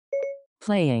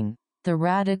Playing the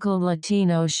Radical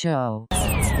Latino Show.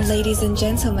 Ladies and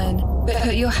gentlemen,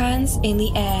 put your hands in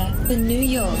the air for New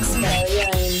York's very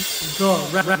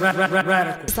own.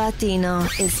 Radical Latino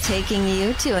is taking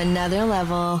you to another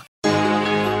level.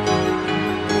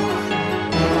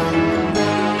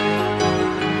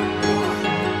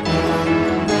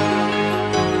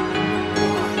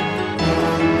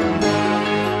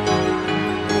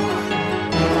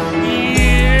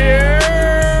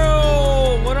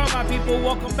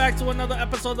 Welcome back to another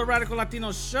episode of the Radical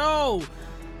Latino Show.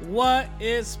 What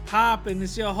is poppin'?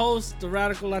 It's your host, the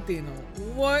Radical Latino.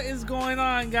 What is going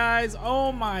on, guys?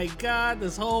 Oh my God,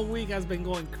 this whole week has been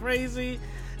going crazy.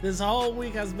 This whole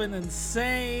week has been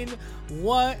insane.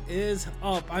 What is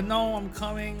up? I know I'm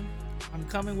coming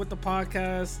with the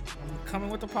podcast. I'm coming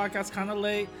with the podcast kind of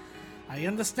late. I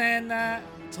understand that.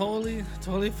 Totally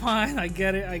fine. I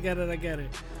get it.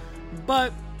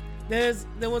 But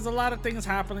there was a lot of things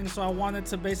happening, so I wanted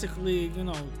to basically,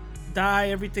 die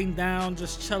everything down,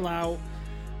 just chill out,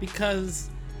 because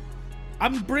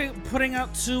I'm putting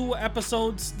out 2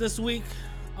 episodes this week.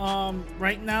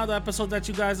 Right now, the episode that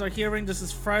you guys are hearing, this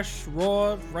is fresh,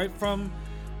 raw, right from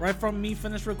me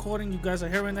finished recording. You guys are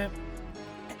hearing it.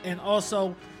 And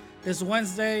also, this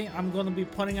Wednesday, I'm going to be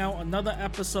putting out another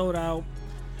episode out.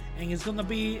 And it's going to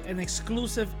be an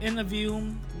exclusive interview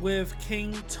with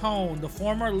King Tone, the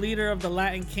former leader of the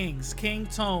Latin Kings, King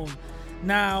Tone.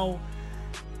 Now,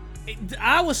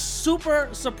 I was super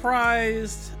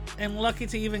surprised and lucky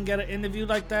to even get an interview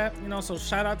like that, so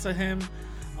shout out to him.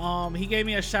 He gave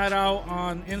me a shout out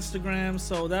on Instagram,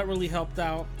 so that really helped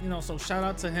out, so shout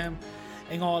out to him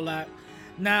and all that.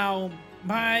 Now,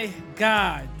 my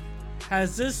God,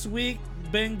 has this week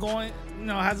been going,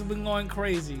 has it been going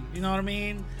crazy? You know what I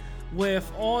mean?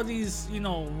 With all these,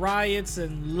 riots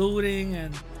and looting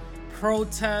and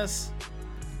protests,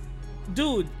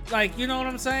 dude, like, you know what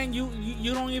I'm saying? You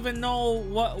don't even know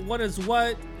what is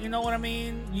what, you know what I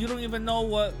mean? You don't even know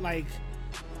what, like,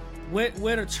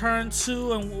 where to turn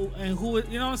to and who,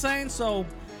 you know what I'm saying? So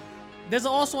there's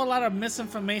also a lot of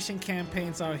misinformation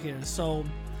campaigns out here. So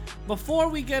before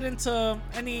we get into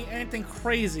anything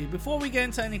crazy,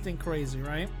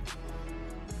 right?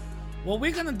 What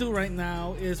we're gonna do right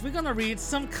now is we're gonna read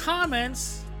some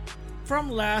comments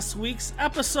from last week's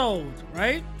episode,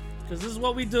 right? Because this is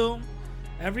what we do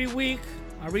every week.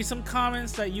 I read some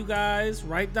comments that you guys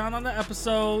write down on the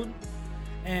episode,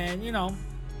 and and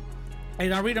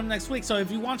I read them next week. So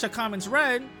if you want your comments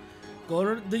read, go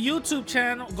to the YouTube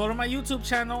channel, go to my YouTube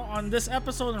channel on this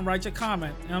episode and write your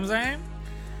comment. You know what I'm saying?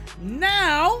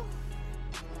 Now,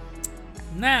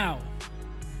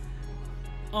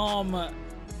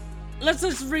 let's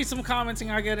just read some comments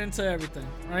and I'll get into everything,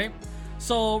 right?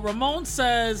 So Ramon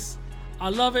says, I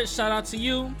love it. Shout out to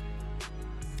you.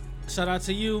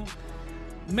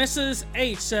 Mrs.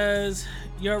 H says,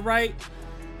 you're right.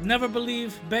 Never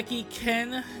believe Becky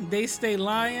Ken. They stay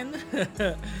lying.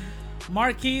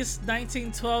 Marquise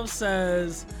 1912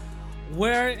 says,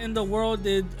 where in the world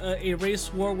did a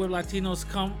race war with Latinos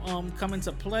come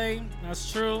into play?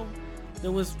 That's true. It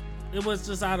was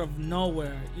just out of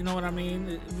nowhere. You know what I mean?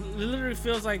 It literally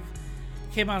feels like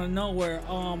it came out of nowhere.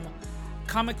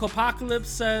 Comic Apocalypse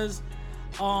says,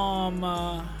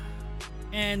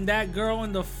 and that girl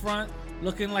in the front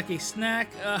looking like a snack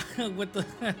with the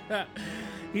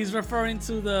he's referring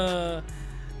to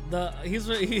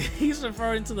he's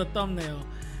referring to the thumbnail.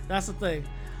 That's the thing.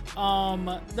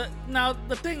 Now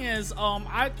the thing is,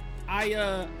 I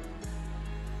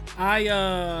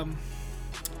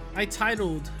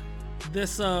titled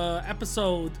this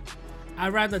episode,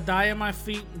 I'd rather die on my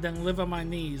feet than live on my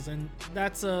knees. And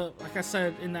that's like I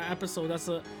said in the episode,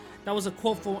 that was a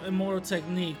quote from Immortal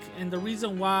Technique. And the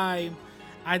reason why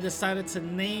I decided to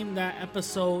name that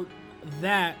episode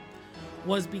that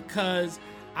was because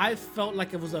I felt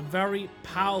like it was a very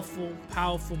powerful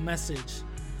message,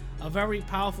 a very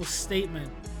powerful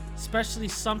statement, especially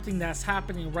something that's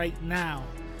happening right now,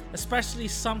 especially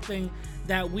something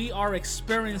that we are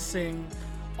experiencing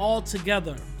all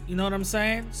together. You know what I'm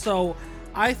saying? So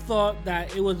I thought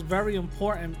that it was very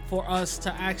important for us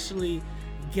to actually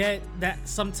get that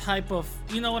some type of,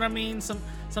 you know what I mean? Some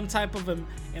type of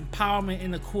empowerment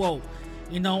in the quote,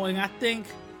 and I think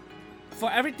for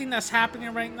everything that's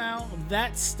happening right now,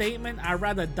 that statement, I'd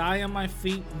rather die on my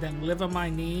feet than live on my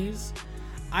knees,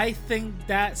 I think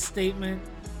that statement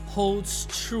holds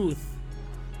truth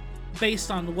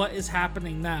based on what is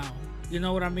happening now. You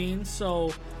know what I mean?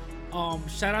 So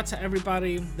shout out to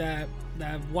everybody that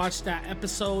watched that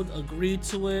episode, agreed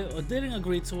to it or didn't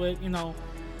agree to it.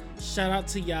 Shout out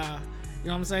to y'all. You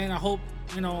know what I'm saying? I hope,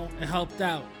 it helped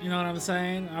out. You know what I'm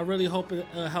saying? I really hope it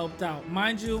helped out.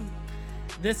 Mind you,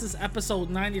 this is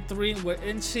episode 93. We're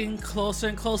inching closer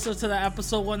and closer to the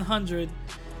episode 100.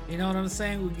 You know what I'm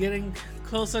saying? We're getting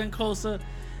closer and closer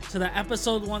to the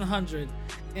episode 100.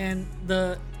 And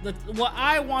the what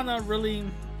I want to really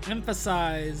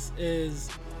emphasize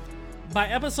is, by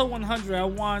episode 100, I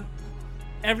want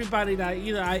everybody that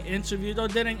either I interviewed or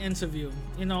didn't interview,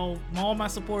 all my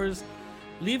supporters,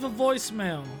 leave a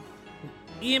voicemail,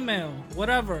 email,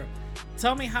 whatever.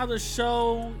 Tell me how the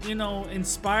show,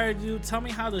 inspired you. Tell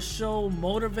me how the show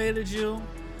motivated you.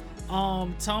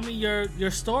 Tell me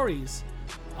your stories.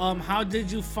 How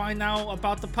did you find out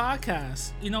about the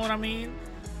podcast? You know what I mean?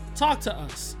 Talk to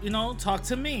us. Talk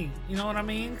to me. You know what I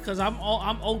mean? Because I'm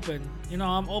open.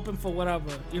 I'm open for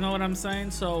whatever. You know what I'm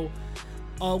saying? So,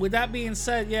 with that being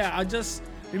said, yeah, I just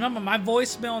remember my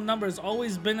voicemail number has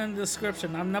always been in the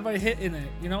description. I'm never hitting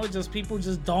it. Just people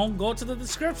just don't go to the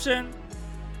description.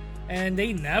 And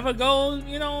they never go,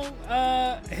 hit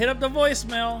up the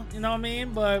voicemail, you know what I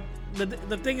mean? But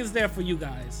the thing is there for you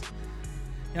guys.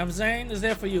 You know what I'm saying? It's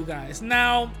there for you guys.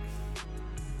 Now,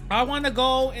 I want to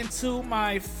go into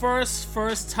my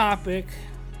first topic,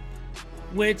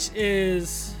 which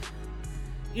is,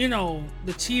 the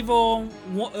Chivo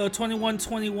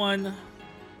 2121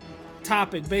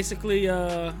 topic. Basically,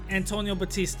 Antonio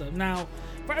Batista. Now,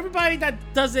 for everybody that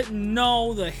doesn't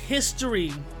know the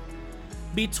history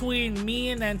between me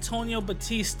and Antonio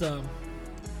Batista,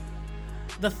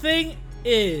 the thing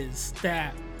is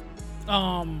that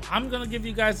I'm gonna give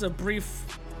you guys a brief,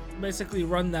 basically,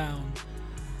 rundown.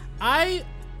 I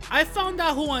found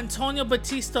out who Antonio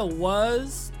Batista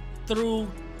was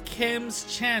through Kim's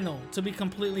channel, to be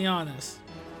completely honest.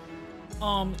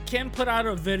 Kim put out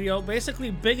a video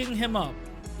basically bigging him up.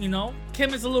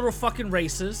 Kim is a little fucking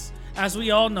racist, as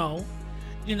we all know.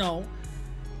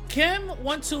 Kim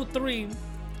 123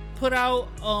 put out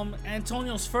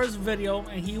Antonio's first video,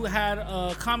 and he had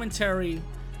a commentary,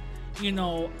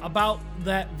 about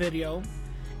that video.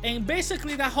 And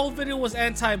basically that whole video was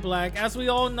anti-black, as we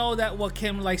all know that what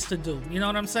Kim likes to do. You know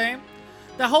what I'm saying?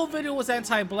 The whole video was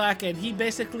anti-black, and he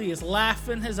basically is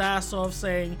laughing his ass off,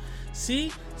 saying,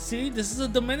 see, this is a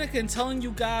Dominican telling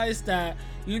you guys that,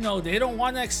 they don't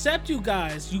want to accept you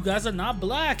guys. You guys are not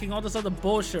black, and all this other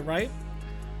bullshit, right?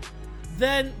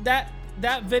 Then that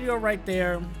video right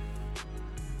there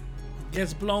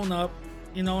gets blown up.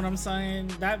 You know what I'm saying?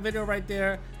 That video right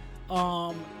there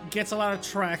gets a lot of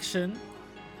traction,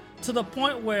 to the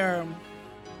point where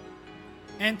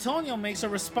Antonio makes a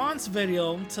response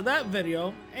video to that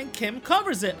video, and Kim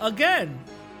covers it again.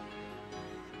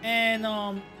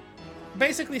 And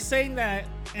basically saying that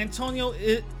Antonio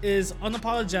is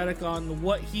unapologetic on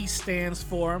what he stands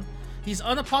for. He's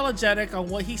unapologetic on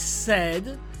what he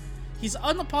said. He's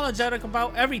unapologetic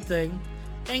about everything.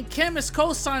 And Kim is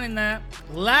co-signing that,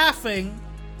 laughing,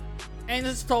 and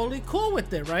is totally cool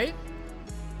with it, right?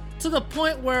 To the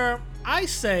point where I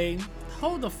say,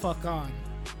 hold the fuck on.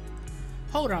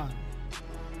 Hold on.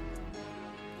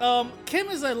 Kim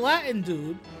is a Latin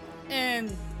dude,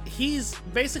 and he's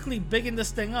basically bigging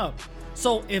this thing up.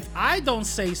 So if I don't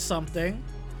say something,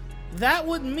 that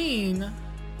would mean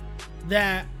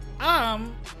that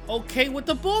I'm okay with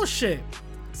the bullshit.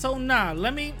 So nah,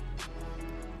 let me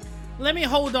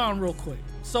hold on real quick.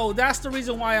 So that's the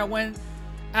reason why I went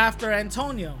after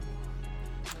Antonio.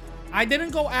 I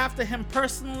didn't go after him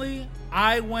personally.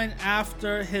 I went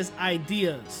after his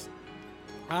ideas.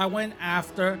 I went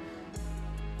after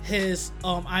his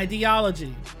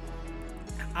ideology.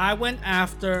 I went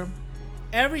after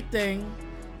everything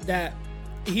that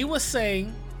he was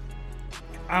saying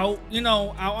out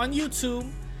on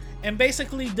YouTube, and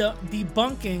basically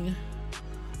debunking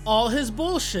all his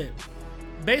bullshit.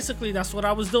 Basically, that's what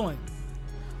I was doing.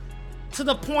 To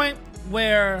the point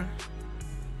where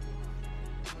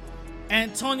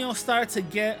Antonio started to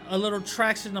get a little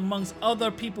traction amongst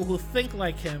other people who think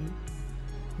like him.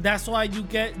 That's why you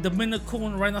get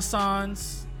Dominican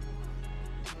Renaissance.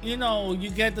 You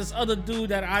get this other dude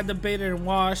that I debated and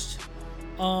watched,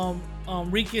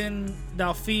 Rican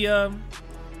Dalfia.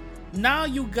 Now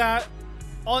you got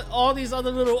all these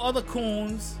other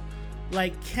coons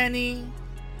like Kenny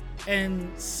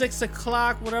and 6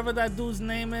 o'clock, whatever that dude's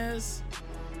name is.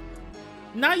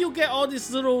 Now you get all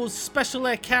these little special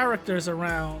ed characters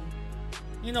around,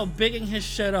 bigging his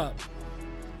shit up.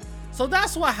 So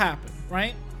that's what happened,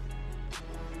 right?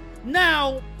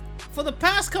 Now, for the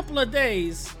past couple of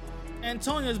days,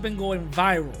 Antonio's been going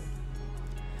viral.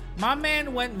 My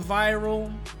man went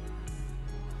viral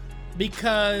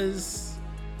because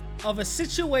of a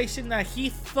situation that he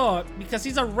thought, because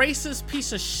he's a racist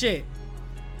piece of shit.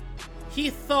 he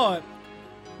thought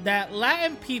that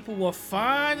Latin people were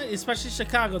especially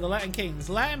Chicago, the Latin Kings,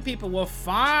 Latin people were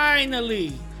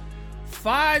finally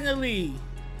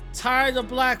tired of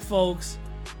black folks,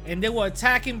 and they were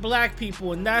attacking black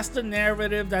people, and that's the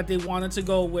narrative that they wanted to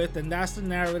go with, and that's the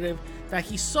narrative that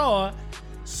he saw.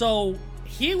 So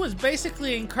he was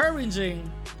basically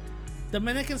encouraging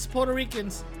Dominicans, Puerto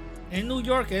Ricans in New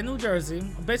York and New Jersey,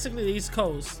 basically the East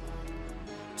Coast,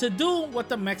 to do what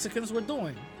the Mexicans were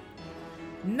doing,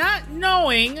 not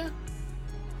knowing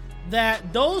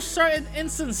that those certain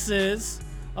instances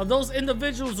of those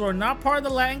individuals were not part of the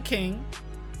Latin King.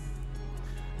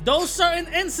 Those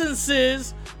certain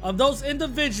instances of those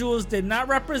individuals did not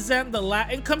represent the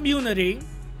Latin community.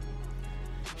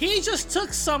 He just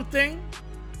took something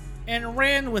and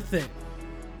ran with it,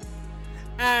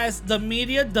 as the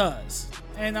media does.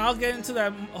 And I'll get into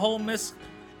that whole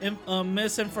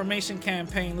misinformation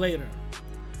campaign later.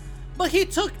 But he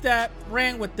took that,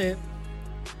 ran with it,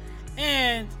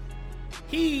 and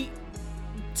he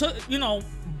took,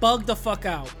 bugged the fuck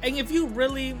out. And if you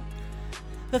really,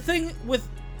 the thing with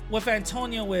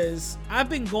Antonio is, I've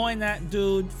been going at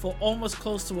dude for almost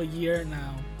close to a year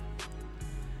now,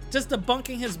 just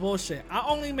debunking his bullshit. I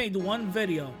only made one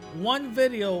video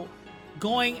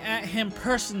going at him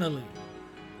personally.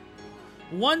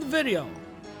 One video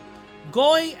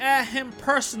going at him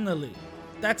personally.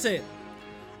 That's it.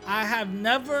 I have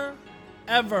never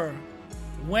ever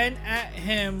went at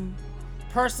him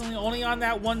personally, only on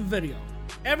that one video.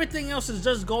 Everything else is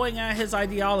just going at his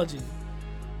ideology,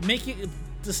 making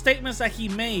the statements that he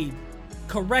made,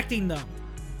 correcting them,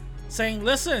 saying,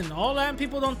 listen, all Latin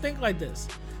people don't think like this.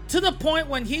 To the point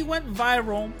when he went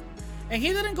viral, and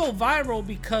he didn't go viral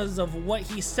because of what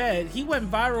he said. He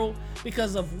went viral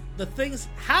because of the things,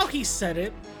 how he said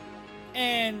it,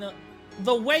 and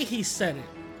the way he said it.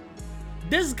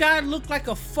 This guy looked like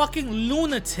a fucking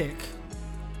lunatic,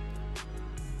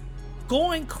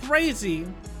 going crazy,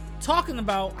 talking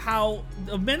about how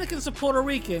Dominicans and Puerto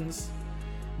Ricans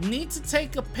need to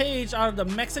take a page out of the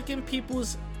Mexican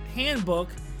people's handbook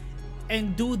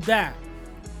and do that.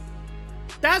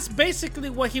 That's basically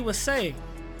what he was saying.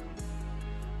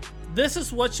 This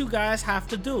is what you guys have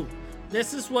to do.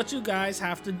 This is what you guys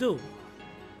have to do.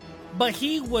 But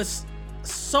he was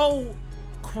so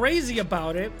crazy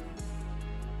about it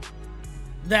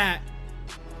that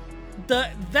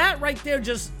that right there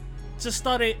just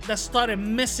started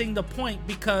missing the point,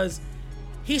 because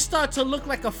he started to look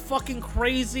like a fucking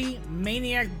crazy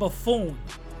maniac buffoon.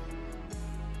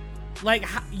 Like,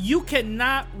 you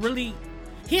cannot really...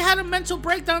 He had a mental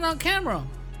breakdown on camera.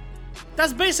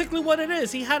 That's basically what it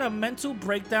is. He had a mental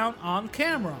breakdown on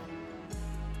camera.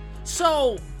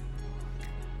 So,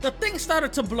 the thing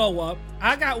started to blow up.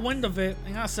 I got wind of it,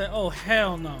 and I said, oh,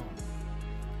 hell no.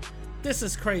 This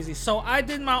is crazy. So, I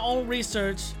did my own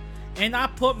research, and I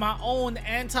put my own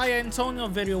anti-Antonio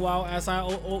video out, as I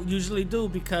usually do,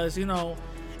 because,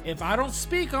 if I don't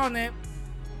speak on it,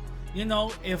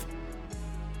 if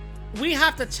we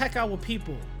have to check our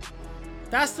people.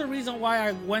 That's the reason why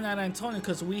I went at Antonio,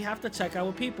 because we have to check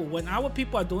our people. When our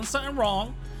people are doing something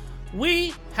wrong,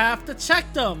 we have to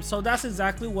check them. So that's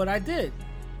exactly what I did.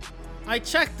 I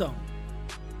checked them.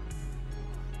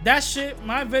 That shit,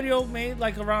 my video made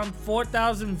like around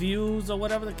 4,000 views or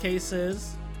whatever the case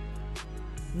is.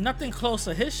 Nothing close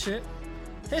to his shit.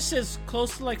 His shit's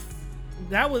close to like,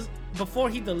 that was before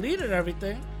he deleted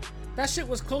everything. That shit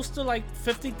was close to like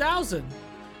 50,000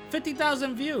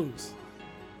 views.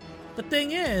 The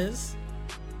thing is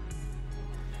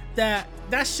that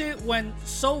shit went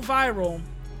so viral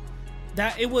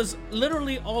that it was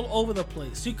literally all over the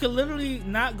place. You could literally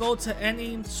not go to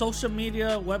any social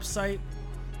media website,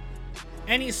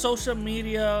 any social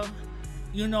media,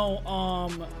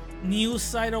 news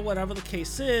site or whatever the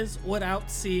case is, without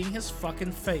seeing his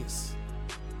fucking face.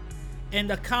 And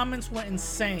the comments were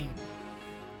insane.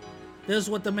 This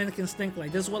is what Dominicans think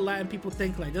like. This is what Latin people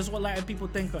think like. This is what Latin people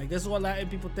think like. This is what Latin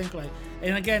people think like.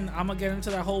 And again, I'm going to get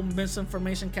into that whole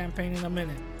misinformation campaign in a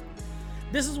minute.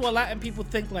 This is what Latin people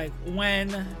think like,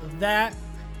 when that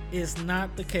is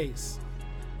not the case.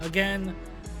 Again,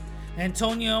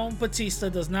 Antonio Batista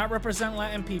does not represent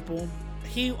Latin people.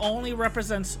 He only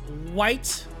represents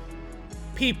white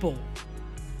people.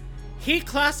 He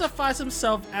classifies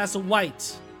himself as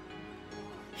white.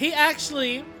 He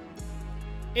actually...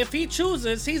 If he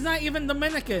chooses, he's not even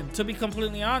Dominican, to be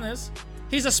completely honest.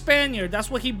 He's a Spaniard.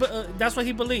 That's what he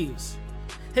believes.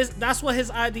 That's what his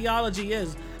ideology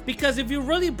is. Because if you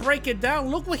really break it down,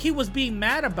 look what he was being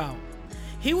mad about.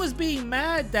 He was being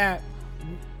mad that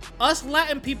us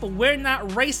Latin people, we're not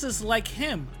racist like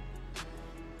him.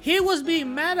 He was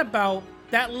being mad about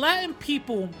that Latin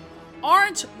people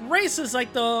aren't racist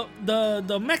like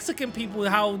the Mexican people,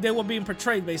 how they were being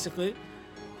portrayed, basically,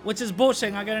 which is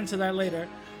bullshit. I'll get into that later.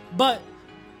 But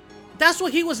that's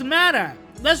what he was mad at.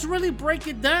 Let's really break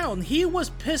it down. He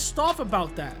was pissed off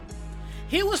about that.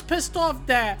 He was pissed off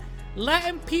that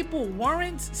Latin people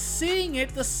weren't seeing it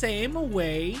the same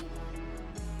way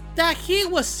that he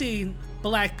was seeing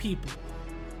black people.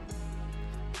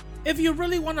 If you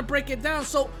really want to break it down,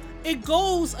 so it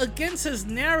goes against his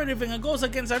narrative and it goes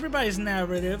against everybody's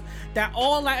narrative that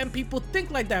all Latin people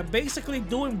think like that, basically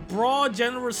doing broad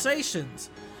generalizations.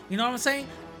 You know what I'm saying?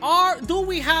 Do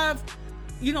we have,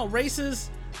 racist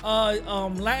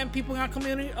Latin people in our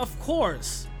community? Of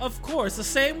course. The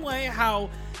same way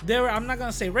how there, I'm not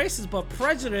gonna say racist, but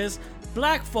prejudiced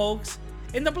black folks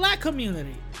in the black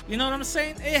community. You know what I'm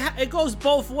saying? It goes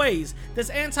both ways.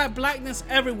 There's anti-blackness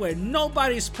everywhere.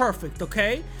 Nobody's perfect,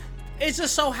 okay? It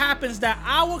just so happens that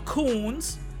our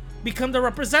coons become the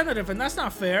representative, and that's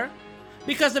not fair.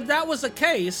 Because if that was the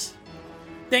case,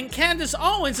 then Candace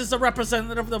Owens is the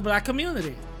representative of the black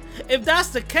community. If that's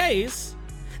the case,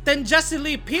 then Jesse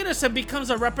Lee Peterson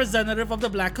becomes a representative of the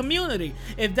black community.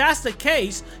 If that's the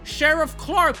case, Sheriff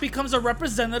Clark becomes a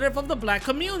representative of the black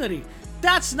community.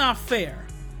 That's not fair.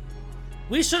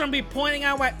 We shouldn't be pointing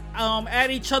out at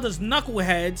each other's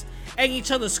knuckleheads and each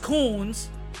other's coons,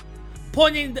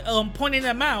 pointing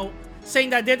them out, saying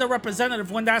that they're the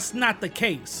representative when that's not the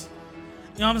case.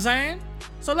 You know what I'm saying?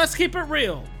 So let's keep it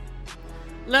real.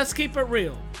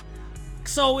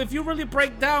 So if you really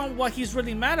break down what he's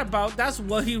really mad about, that's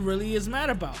what he really is mad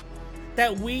about.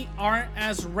 That we aren't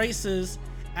as racist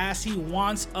as he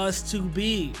wants us to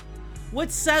be. Which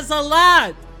says a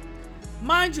lot.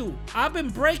 Mind you, I've been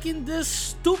breaking this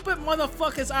stupid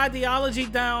motherfucker's ideology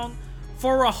down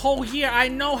for a whole year. I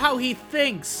know how he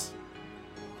thinks.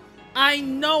 I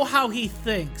know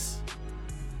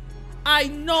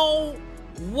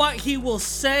what he will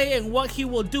say and what he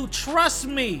will do. Trust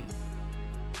me.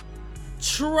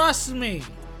 To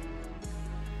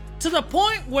the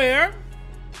point where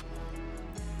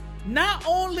not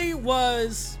only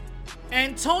was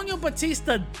Antonio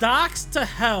Batista doxxed to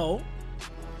hell,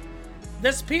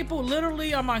 there's people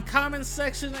literally on my comment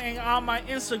section and on my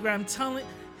Instagram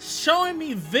showing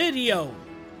me video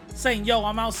saying, yo,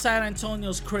 I'm outside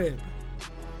Antonio's crib.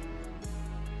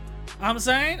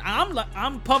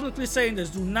 I'm publicly saying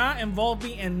this. Do not involve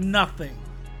me in nothing.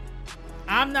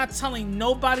 I'm not telling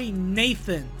nobody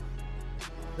Nathan.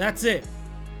 That's it. You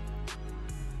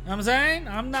know what I'm saying?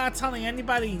 I'm not telling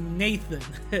anybody Nathan.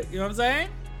 You know what I'm saying?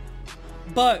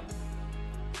 But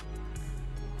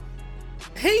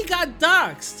he got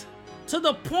doxxed to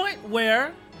the point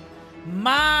where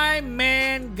my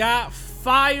man got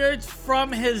fired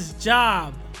from his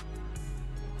job.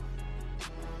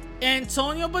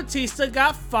 Antonio Batista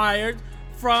got fired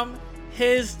from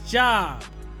his job.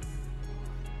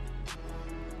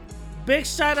 Big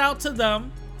shout out to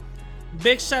them.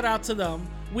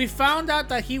 We found out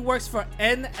that he works for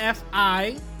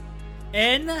NFI.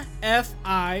 And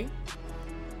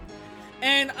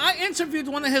I interviewed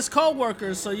one of his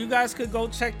co-workers, so you guys could go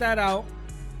check that out.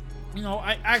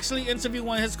 I actually interviewed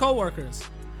one of his co-workers.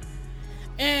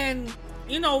 And,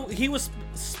 he was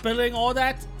spilling all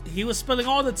that. He was spilling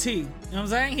all the tea. You know what I'm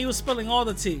saying? He was spilling all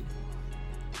the tea.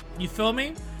 You feel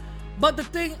me? But the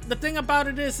thing about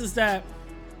it is that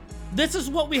this is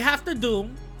what we have to do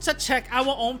to check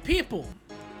our own people.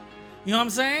 You know what I'm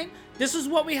saying? This is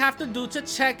what we have to do to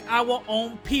check our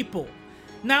own people.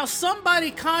 Now,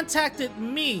 somebody contacted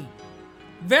me,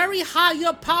 very high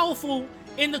up, powerful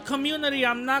in the community.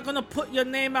 I'm not going to put your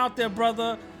name out there,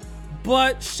 brother,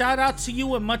 but shout out to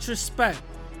you and much respect.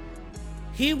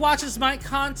 He watches my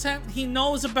content. He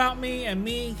knows about me, and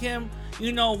me and him,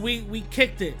 we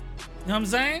kicked it. You know what I'm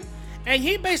saying? And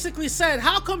he basically said,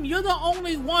 how come you're the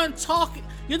only one talking,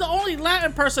 you're the only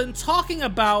Latin person talking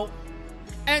about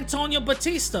Antonio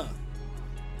Batista?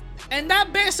 And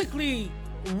that basically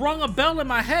rung a bell in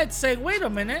my head saying, wait a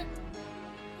minute,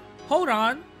 hold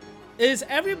on. Is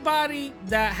everybody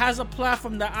that has a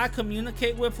platform that I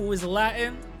communicate with who is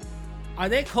Latin, are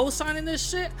they co-signing this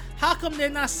shit? How come they're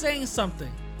not saying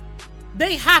something?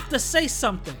 They have to say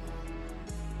something.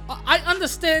 I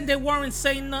understand they weren't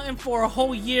saying nothing for a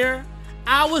whole year.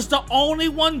 I was the only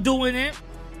one doing it.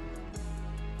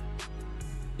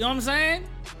 You know what I'm saying?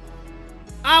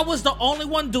 I was the only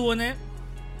one doing it.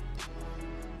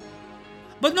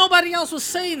 But nobody else was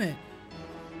saying it.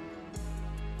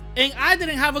 And I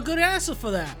didn't have a good answer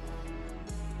for that.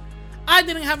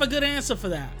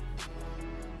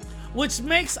 Which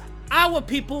makes our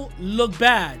people look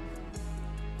bad.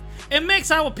 It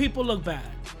makes our people look bad.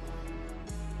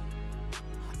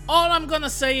 All I'm gonna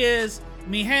say is,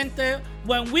 mi gente,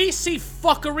 when we see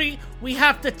fuckery, we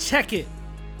have to check it.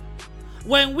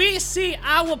 When we see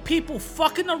our people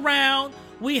fucking around,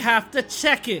 we have to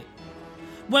check it.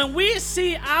 When we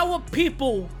see our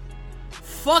people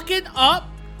fucking up,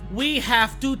 we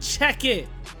have to check it.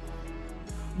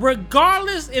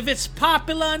 Regardless if it's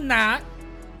popular or not,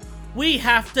 we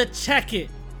have to check it.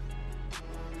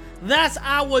 That's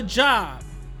our job.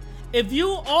 If you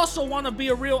also want to be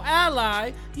a real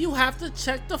ally, you have to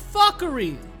check the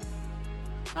fuckery.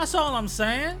 That's all I'm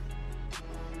saying.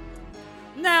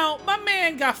 Now, my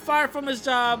man got fired from his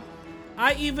job.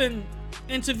 I even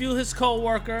interviewed his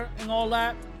co-worker and all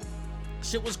that.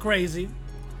 Shit was crazy.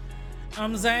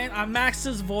 I'm saying, I maxed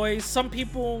his voice. Some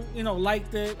people,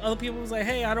 liked it. Other people was like,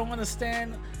 hey, I don't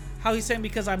understand how he's saying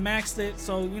because I maxed it.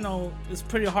 So, it's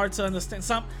pretty hard to understand.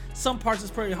 Some parts is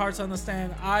pretty hard to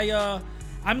understand.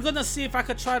 I'm gonna see if I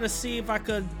could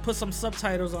put some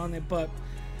subtitles on it. But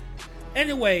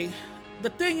anyway,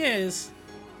 the thing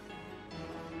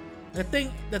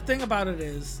about it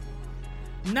is,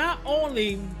 not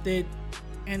only did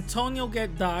Antonio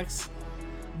get doxxed,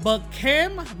 but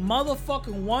Kim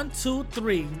motherfucking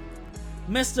 123,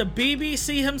 Mr.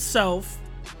 BBC himself,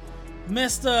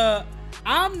 Mr.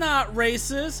 I'm not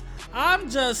racist, I'm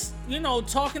just,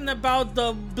 talking about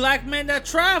the black men that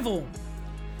travel.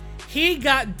 He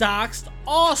got doxxed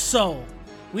also.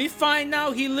 We find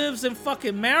out he lives in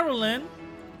fucking Maryland.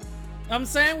 I'm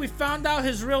saying we found out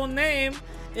his real name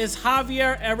is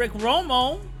Javier Eric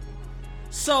Romo.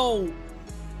 So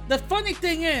the funny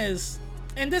thing is,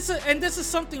 and this is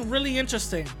something really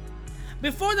interesting.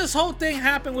 Before this whole thing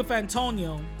happened with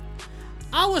Antonio,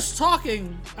 I was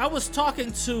talking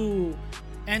to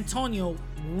Antonio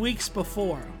weeks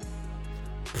before,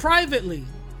 privately,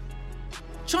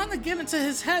 trying to get into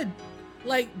his head.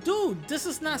 Like, dude, this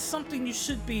is not something you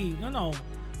should be,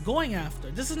 going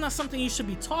after. This is not something you should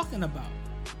be talking about.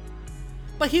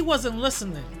 But he wasn't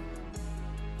listening.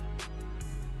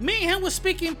 Me and him was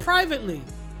speaking privately.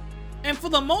 And for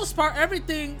the most part,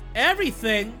 everything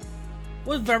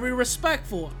was very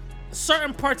respectful.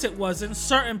 Certain parts it wasn't,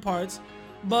 certain parts.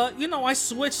 But, I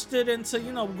switched it into,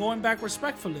 going back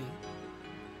respectfully.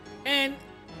 And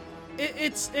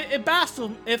it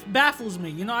baffles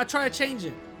me. I try to change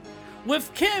it.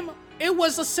 With Kim, it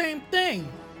was the same thing.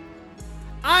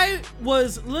 I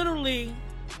was literally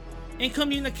in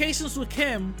communications with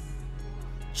Kim,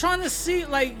 trying to see,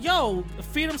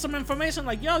 feed him some information.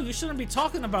 Like, yo, you shouldn't be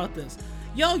talking about this.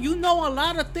 Yo, you know a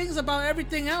lot of things about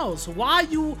everything else. Why are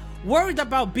you worried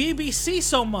about BBC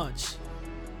so much?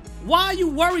 Why are you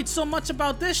worried so much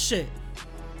about this shit?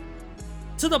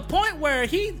 To the point where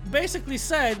he basically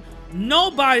said,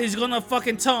 nobody's gonna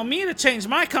fucking tell me to change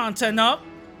my content up.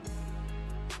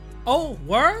 Oh,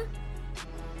 word?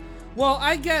 Well,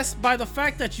 I guess by the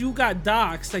fact that you got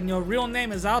doxxed and your real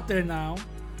name is out there now,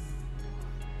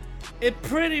 it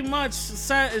pretty much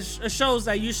shows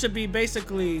that you should be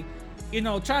basically,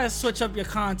 try to switch up your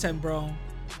content, bro.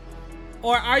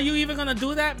 Or are you even gonna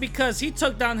do that? Because he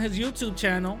took down his YouTube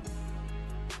channel.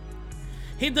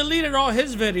 He deleted all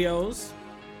his videos.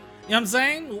 You know what I'm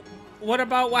saying? What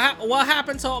about what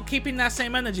happened to keeping that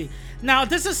same energy? Now,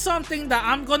 this is something that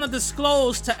I'm gonna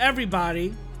disclose to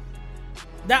everybody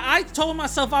that I told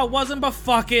myself I wasn't, but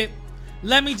fuck it.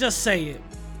 Let me just say it.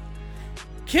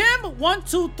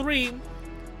 Kim123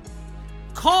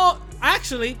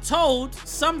 told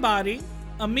somebody,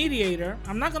 a mediator,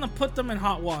 I'm not gonna put them in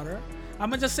hot water, I'm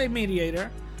gonna just say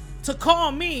mediator, to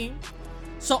call me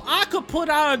so I could put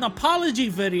out an apology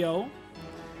video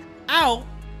out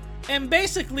and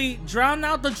basically drown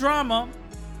out the drama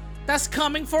that's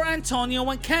coming for Antonio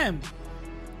and Kim.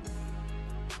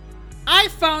 I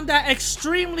found that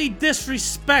extremely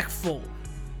disrespectful.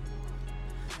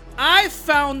 I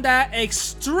found that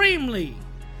extremely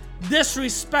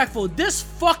disrespectful. This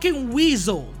fucking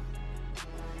weasel,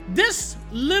 this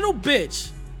little bitch,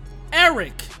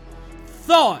 Eric,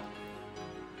 thought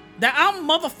that I'm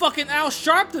motherfucking Al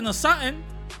Sharpton or something.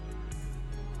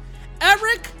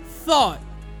 Eric thought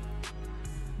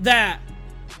that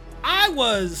I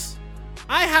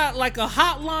had like a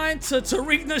hotline to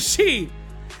Tariq Nasheed,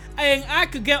 and I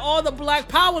could get all the black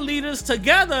power leaders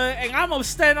together and I'm gonna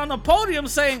stand on the podium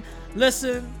saying,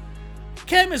 listen,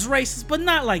 Kim is racist, but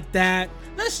not like that.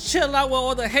 Let's chill out with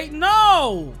all the hate.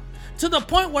 No! To the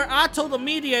point where I told the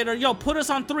mediator, yo, put us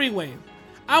on three-way.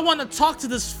 I want to talk to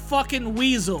this fucking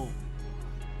weasel.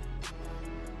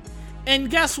 And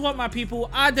guess what, my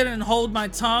people? I didn't hold my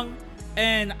tongue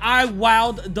and I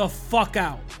wowed the fuck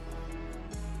out.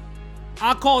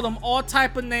 I called him all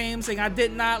type of names and I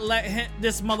did not let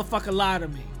this motherfucker lie to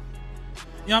me.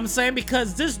 You know what I'm saying?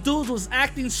 Because this dude was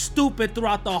acting stupid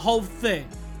throughout the whole thing.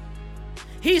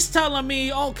 He's telling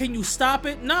me, oh, can you stop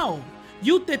it? No,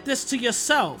 you did this to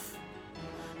yourself.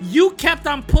 You kept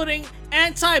on putting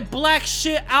anti-black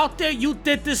shit out there. You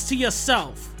did this to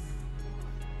yourself.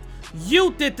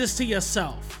 You did this to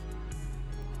yourself.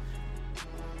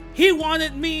 He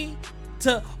wanted me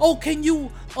to, oh, can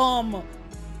you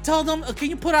tell them, can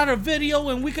you put out a video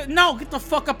and we could, no, get the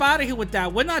fuck up out of here with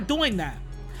that. We're not doing that.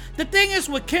 The thing is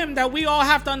with Kim that we all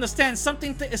have to understand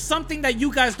something that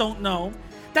you guys don't know,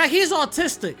 that he's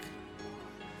autistic.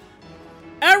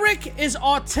 Eric is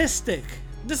autistic.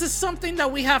 This is something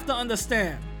that we have to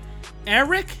understand.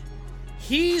 Eric,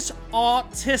 he's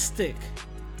autistic.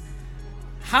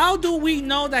 How do we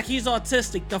know that he's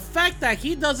autistic? The fact that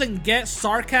he doesn't get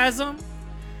sarcasm.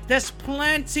 There's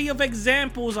plenty of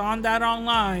examples on that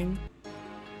online.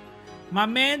 My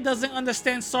man doesn't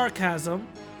understand sarcasm.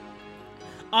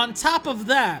 On top of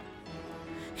that,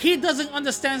 he doesn't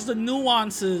understand the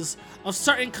nuances of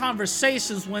certain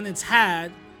conversations when it's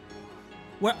had,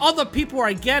 where other people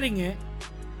are getting it.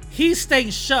 He's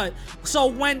staying shut. So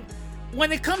when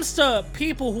it comes to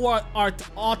people who are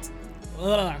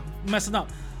messing up,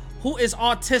 who is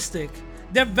autistic,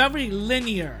 they're very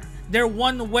linear. They're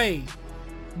one way.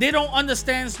 They don't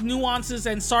understand nuances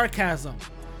and sarcasm.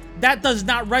 That does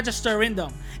not register in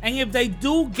them. And if they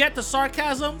do get the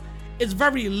sarcasm, it's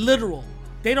very literal.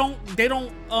 They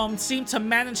don't seem to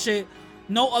manage it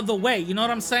no other way. You know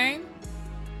what I'm saying?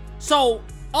 So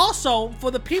also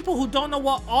for the people who don't know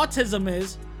what autism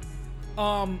is,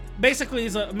 basically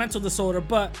it's a mental disorder,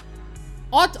 but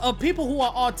people who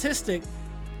are autistic,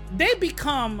 they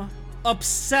become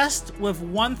obsessed with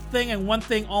one thing and one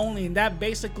thing only, and that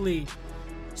basically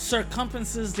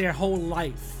circumferences their whole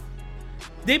life.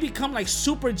 They become like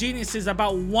super geniuses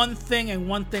about one thing and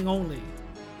one thing only.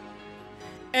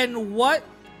 And what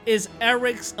is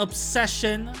Eric's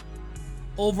obsession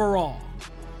overall?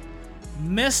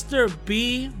 Mr.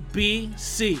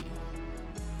 BBC.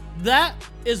 That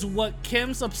is what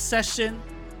Kim's obsession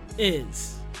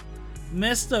is.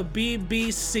 Mr.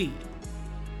 BBC.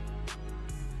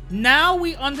 Now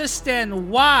we understand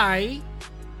why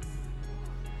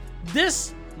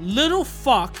this little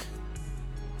fuck,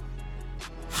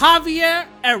 Javier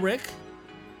Eric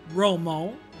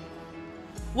Romo,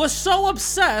 was so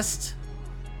obsessed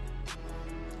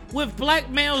with black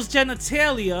males'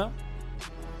 genitalia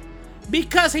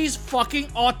because he's fucking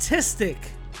autistic.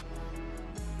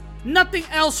 Nothing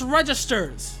else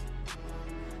registers.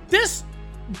 This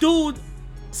dude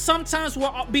sometimes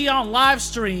will be on live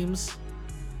streams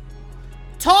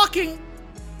talking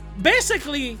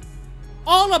basically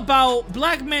all about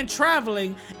black men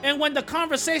traveling, and when the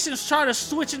conversations try to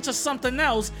switch into something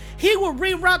else, he will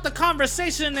reroute the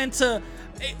conversation into,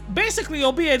 basically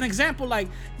it'll be an example like,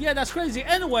 yeah, that's crazy.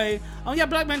 Anyway, yeah,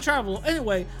 black men travel.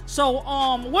 Anyway, so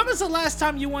when was the last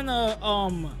time you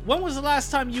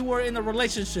were in a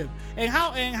relationship? And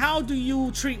how do you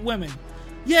treat women?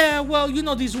 Yeah, well, you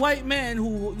know, these white men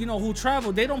who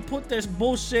travel, they don't put their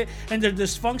bullshit and their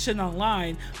dysfunction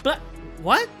online. But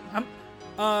what?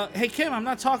 Hey Kim, I'm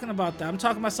not talking about that. I'm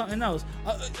talking about something else.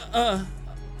 Huh?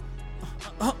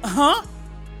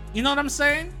 You know what I'm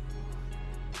saying?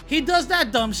 He does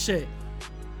that dumb shit.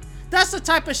 That's the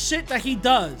type of shit that he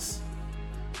does.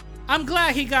 I'm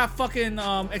glad he got fucking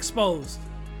exposed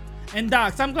and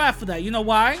doxxed. I'm glad for that. You know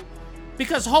why?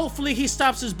 Because hopefully he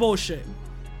stops his bullshit.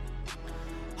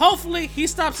 Hopefully he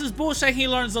stops his bullshit and he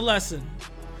learns a lesson.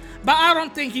 But I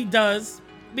don't think he does,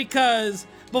 because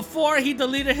before he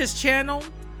deleted his channel,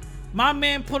 my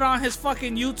man put on his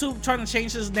fucking YouTube trying to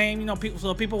change his name, you know,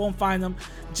 so people won't find him.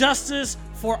 Justice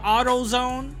for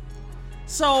AutoZone.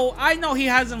 So I know he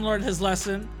hasn't learned his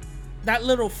lesson. That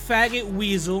little faggot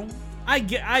weasel.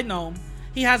 I know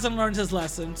he hasn't learned his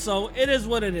lesson. So it is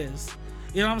what it is.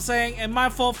 You know what I'm saying? And my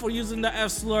fault for using the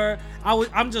F slur.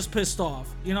 I'm just pissed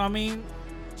off. You know what I mean?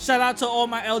 Shout out to all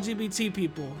my LGBT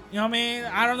people. You know what I mean?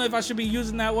 I don't know if I should be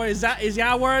using that word. Is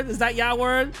y'all word? Is that y'all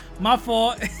word? My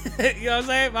fault. You know what I'm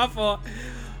saying? My fault.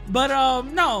 But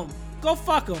no, go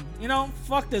fuck him. You know,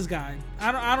 fuck this guy.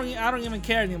 I don't even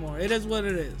care anymore. It is what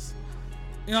it is.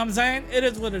 You know what I'm saying? It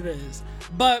is what it is.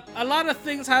 But a lot of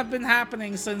things have been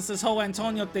happening since this whole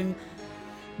Antonio thing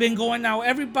been going out.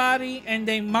 Everybody and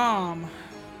their mom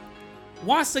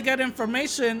wants to get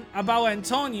information about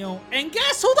Antonio, and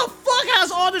guess who the fuck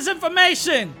has all this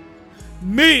information?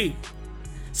 Me.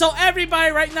 So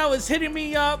everybody right now is hitting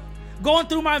me up, going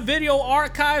through my video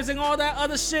archives and all that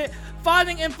other shit,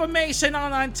 finding information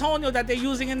on Antonio that they're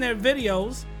using in their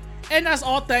videos, and that's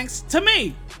all thanks to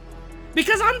me,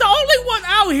 because I'm the only one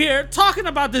out here talking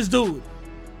about this dude.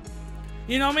 You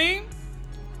You know what I mean?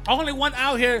 Only one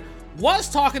out here was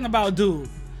talking about dude.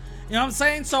 You know what I'm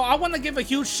saying? So I want to give a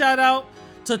huge shout out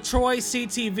to Troy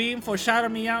CTV for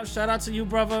shouting me out. Shout out to you,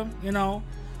 brother. You know,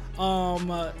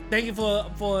 thank you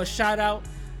for a shout out.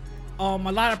 A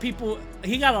lot of people,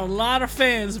 he got a lot of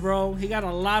fans, bro. He got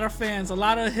a lot of fans. A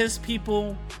lot of his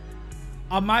people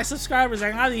are my subscribers,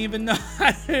 and I didn't even know.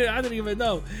 I didn't even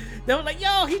know. They were like,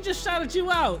 "Yo, he just shouted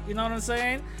you out." You know what I'm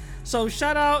saying? So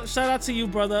shout out to you,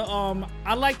 brother.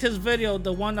 I liked his video,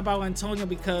 the one about Antonio,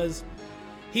 because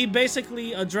he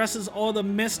basically addresses all the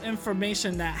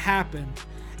misinformation that happened,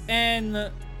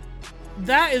 and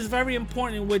that is very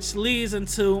important, which leads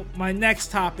into my next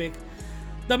topic.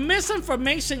 The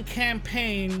misinformation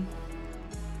campaign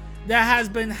that has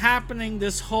been happening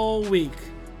this whole week.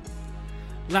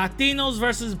 Latinos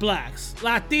versus blacks.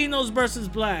 Latinos versus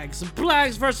blacks.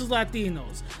 Blacks versus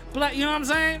Latinos. You know what I'm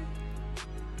saying?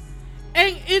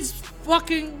 And it's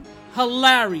fucking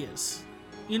hilarious.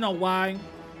 You know why?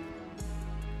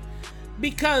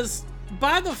 Because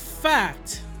by the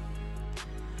fact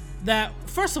that,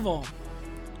 first of all,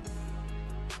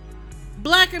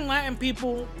 Black and Latin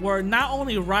people were not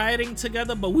only rioting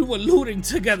together, but we were looting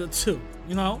together too,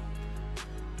 you know?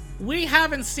 We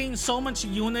haven't seen so much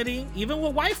unity, even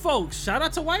with white folks. Shout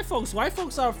out to white folks. White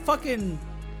folks are fucking,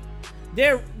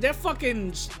 they're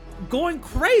fucking going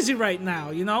crazy right now,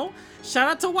 you know? Shout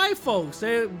out to white folks.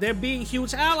 They're being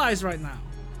huge allies right now.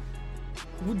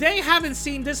 They haven't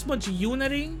seen this much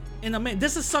unity in a minute.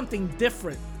 This is something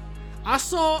different. I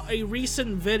saw a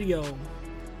recent video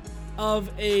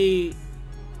of a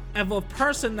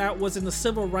person that was in the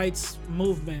civil rights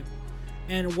movement,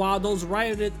 and while those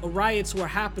riots were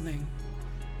happening,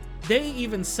 they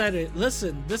even said it.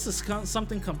 Listen, this is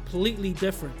something completely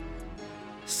different.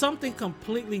 Something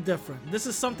completely different. This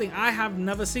is something I have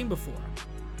never seen before.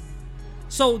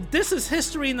 So this is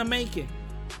history in the making.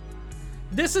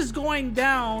 This is going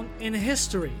down in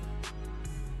history.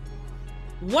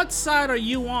 What side are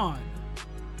you on?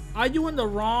 Are you in the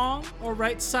wrong or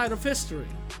right side of history?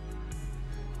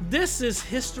 This is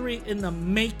history in the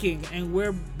making, and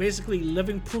we're basically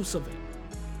living proofs of it.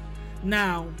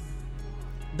 Now,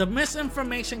 the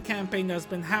misinformation campaign that's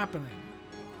been happening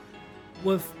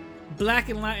with Black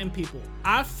and Latin people,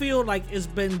 I feel like it's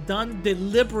been done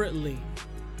deliberately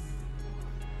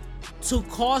to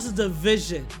cause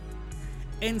division.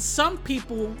 And some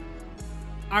people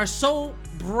are so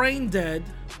brain dead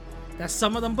that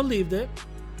some of them believed it.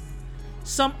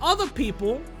 Some other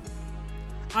people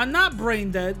are not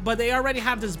brain dead, but they already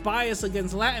have this bias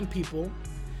against Latin people,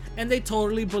 and they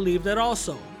totally believed it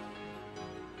also.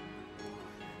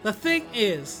 The thing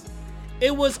is,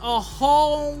 it was a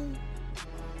whole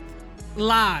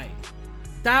lie.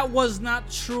 That was not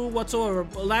true whatsoever.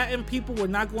 Latin people were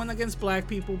not going against black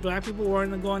people. Black people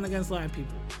weren't going against Latin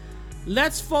people.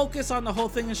 Let's focus on the whole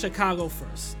thing in Chicago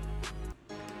first.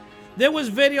 There was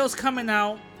videos coming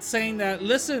out saying that,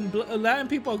 listen, Latin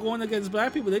people are going against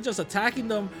black people. They're just attacking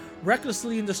them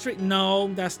recklessly in the street.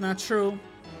 No, that's not true.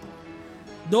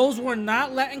 Those were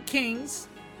not Latin kings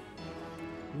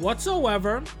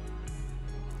whatsoever.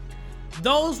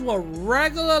 Those were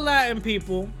regular Latin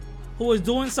people who was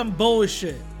doing some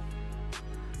bullshit.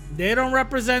 They don't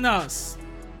represent us.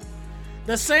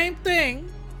 The same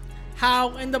thing,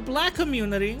 how in the black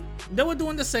community, they were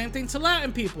doing the same thing to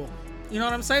Latin people. You know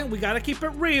what I'm saying? We got to keep it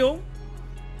real.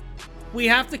 We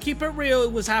have to keep it real.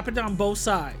 It was happening on both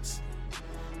sides.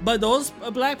 But those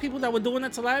black people that were doing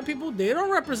it to Latin people, they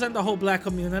don't represent the whole black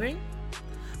community.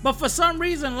 But for some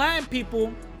reason, Latin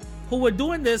people who were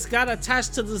doing this got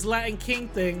attached to this Latin king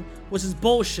thing, which is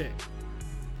bullshit.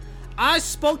 I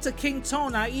spoke to King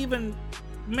Tone. I even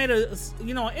made an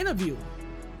interview.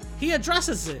 He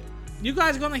addresses it. You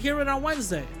guys are going to hear it on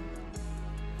Wednesday.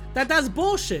 That's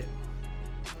bullshit.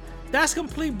 That's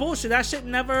complete bullshit. That shit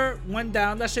never went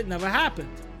down. That shit never happened.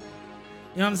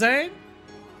 You know what I'm saying?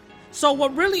 So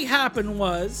what really happened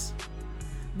was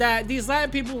that these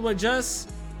Latin people were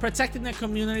just protecting their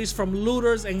communities from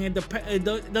looters, and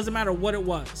it doesn't matter what it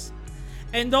was.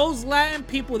 And those Latin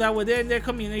people that were there in their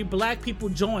community, black people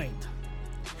joined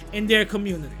in their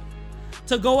community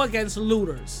to go against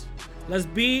looters. Let's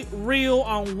be real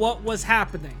on what was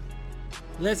happening.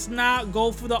 Let's not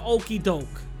go for the okie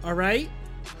doke, all right?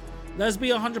 Let's be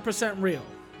 100% real.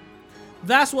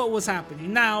 That's what was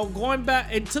happening. Now, going back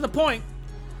and to the point,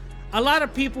 a lot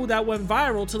of people that went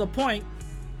viral to the point,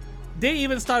 they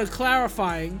even started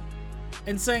clarifying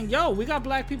and saying, yo, we got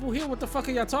black people here. What the fuck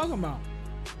are y'all talking about?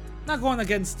 Not going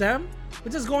against them.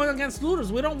 We're just going against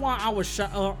looters. We don't want our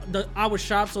shops or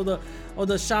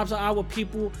the shops of our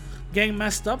people getting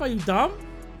messed up. Are you dumb?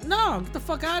 No, get the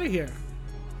fuck out of here.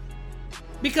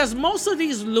 Because most of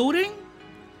these looting,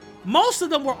 most of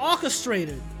them were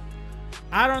orchestrated.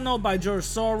 I don't know, by George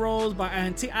Soros, by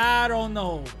Anti. I don't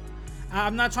know.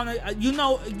 I'm not trying to,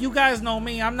 you guys know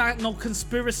me. I'm not no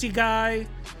conspiracy guy.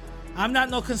 I'm not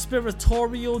no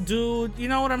conspiratorial dude. You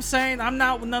know what I'm saying? I'm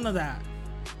not none of that.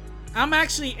 I'm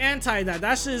actually anti that.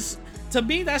 That's just, to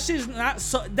me, that shit is not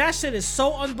so, that shit is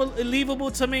so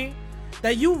unbelievable to me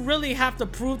that you really have to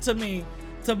prove to me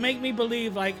to make me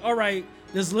believe, like, all right,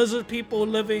 there's lizard people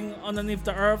living underneath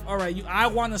the earth. All right, I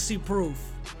want to see proof.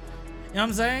 You know what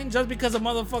I'm saying? Just because a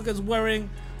motherfucker's wearing,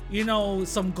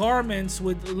 some garments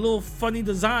with little funny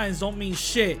designs don't mean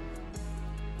shit.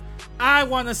 I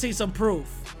want to see some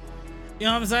proof. You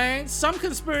know what I'm saying? Some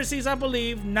conspiracies, I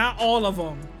believe, not all of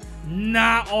them.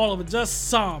 Not all of it, just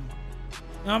some.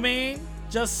 You know what I mean?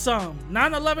 Just some.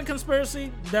 9/11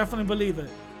 conspiracy, definitely believe it.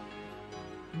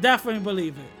 Definitely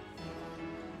believe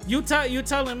it. You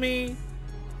telling me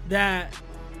that,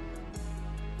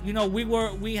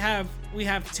 we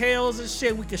have tails and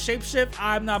shit, we can shapeshift?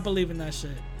 I'm not believing that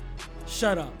shit.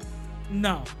 Shut up.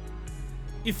 No.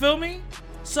 You feel me?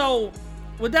 So,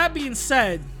 with that being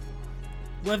said,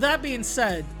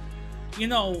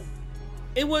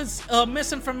 it was a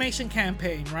misinformation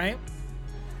campaign, right?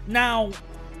 Now,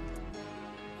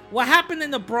 what happened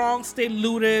in the Bronx, they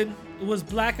looted. It was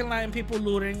black and Latin people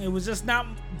looting. It was just not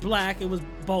black, it was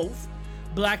both.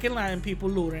 Black and Latin people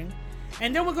looting.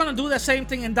 And then we're gonna do the same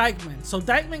thing in Dykeman. So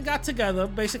Dykeman got together,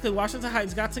 basically Washington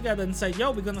Heights got together and said,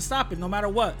 yo, we're gonna stop it no matter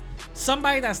what.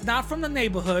 Somebody that's not from the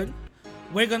neighborhood,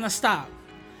 we're gonna stop.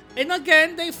 And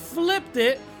again, they flipped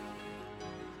it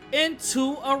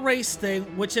into a race thing,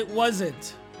 which it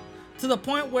wasn't. To the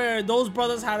point where those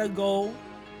brothers had to go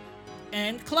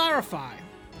and clarify.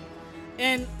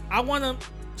 And I want to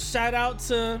shout out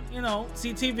to,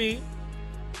 CTV,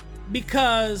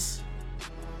 because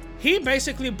he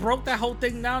basically broke that whole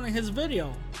thing down in his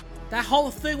video. That whole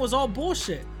thing was all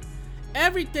bullshit.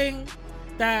 Everything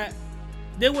that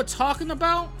they were talking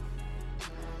about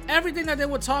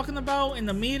in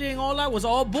the meeting, all that was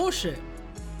all bullshit.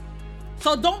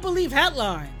 So don't believe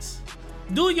headlines.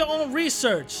 Do your own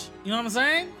research. You know what I'm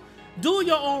saying? Do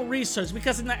your own research,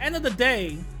 because in the end of the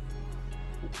day,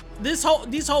 these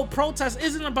whole protests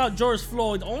isn't about George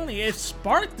Floyd only. It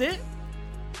sparked it.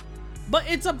 But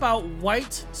it's about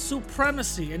white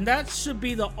supremacy, and that should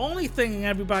be the only thing in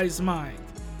everybody's mind.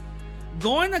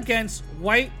 Going against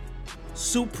white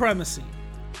supremacy.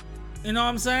 You know what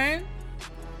I'm saying?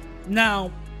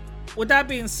 Now, with that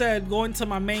being said, going to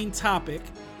my main topic,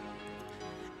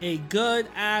 a good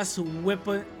ass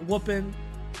whooping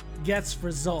gets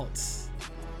results.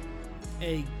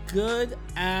 A good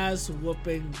ass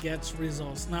whooping gets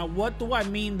results. Now, what do I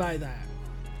mean by that?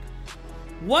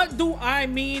 What do I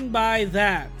mean by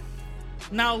that?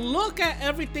 Now, look at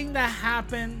everything that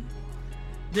happened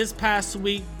this past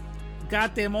week.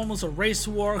 Goddamn, almost a race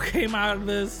war came out of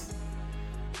this.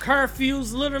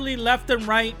 Curfews literally left and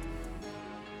right.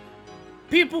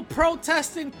 People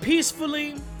protesting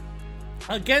peacefully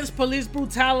against police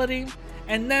brutality,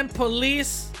 and then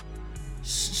police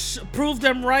proved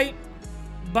them right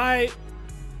by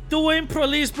doing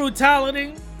police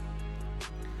brutality.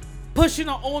 Pushing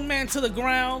an old man to the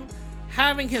ground,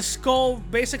 having his skull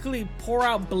basically pour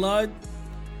out blood,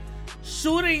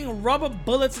 shooting rubber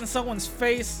bullets in someone's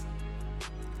face.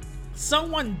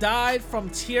 Someone died from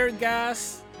tear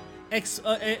gas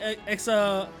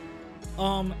explosion.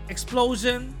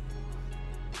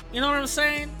 You know what I'm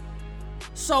saying?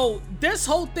 So this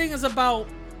whole thing is about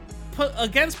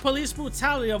against police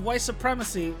brutality of white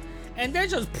supremacy, and they're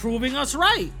just proving us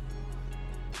right.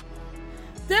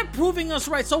 They're proving us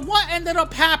right. So what ended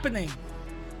up happening?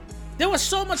 There was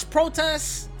so much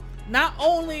protests. Not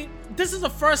only, this is the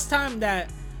first time that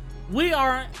we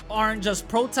aren't just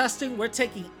protesting, we're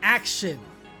taking action.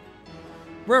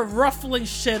 We're ruffling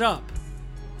shit up.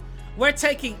 We're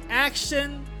taking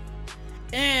action,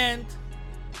 and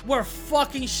we're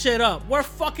fucking shit up. We're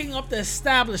fucking up the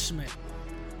establishment.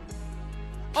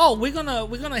 Oh, we're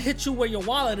gonna hit you where your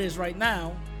wallet is right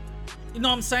now. You know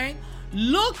what I'm saying?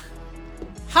 Look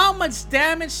how much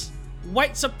damage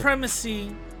white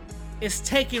supremacy is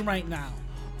taking right now.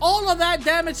 All of that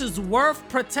damage is worth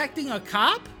protecting a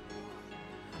cop?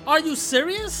 Are you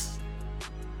serious?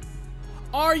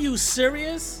 Are you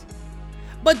serious?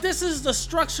 But this is the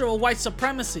structure of white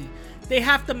supremacy. They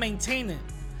have to maintain it.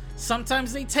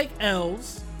 Sometimes they take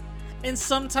L's, and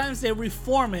sometimes they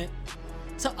reform it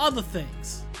to other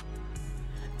things.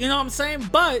 You know what I'm saying?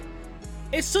 But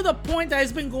it's to the point that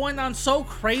it's been going on so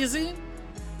crazy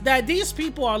that these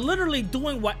people are literally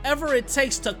doing whatever it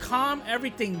takes to calm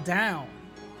everything down.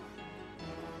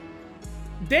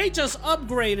 they just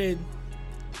upgraded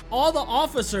all the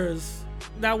officers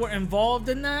that were involved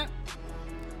in that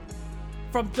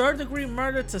from 3rd-degree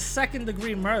murder to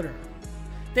 2nd-degree murder.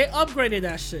 They upgraded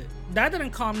that shit. That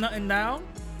didn't calm nothing down.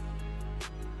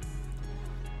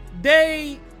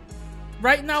 They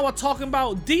right now are talking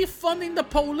about defunding the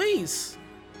police.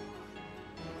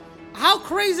 How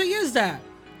crazy is that?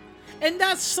 And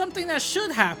that's something that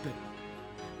should happen.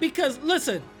 Because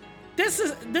listen,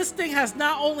 this thing has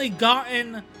not only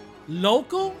gotten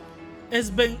local, it's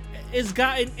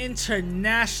gotten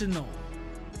international.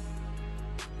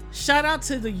 Shout out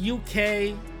to the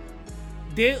UK.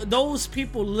 Those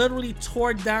people literally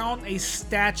tore down a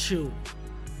statue.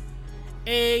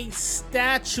 A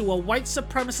white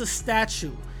supremacist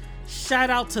statue. Shout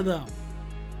out to them.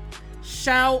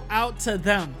 Shout out to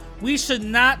them. We should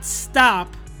not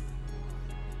stop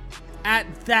at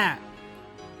that.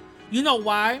 You know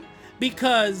why?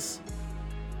 Because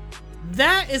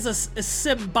that is a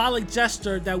symbolic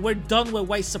gesture that we're done with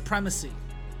white supremacy.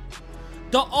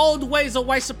 The old ways of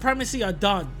white supremacy are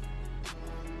done.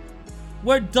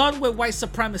 We're done with white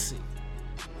supremacy.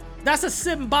 That's a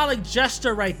symbolic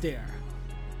gesture right there.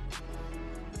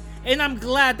 And I'm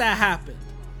glad that happened.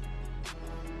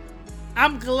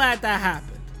 I'm glad that happened.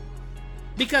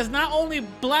 Because not only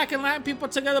black and Latin people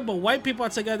are together, but white people are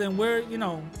together, and we're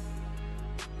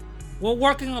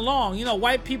working along.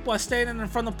 White people are standing in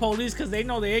front of police because they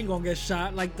know they ain't gonna get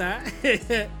shot like that.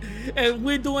 And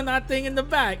we're doing our thing in the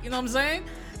back. You know what I'm saying?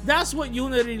 That's what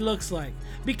unity looks like.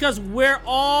 Because we're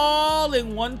all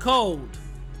in one code.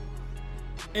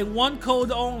 In one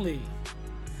code only.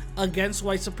 Against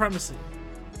white supremacy.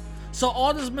 So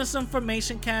all this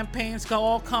misinformation campaigns can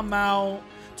all come out.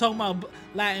 Talking about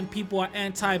Latin people are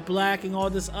anti-black and all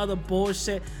this other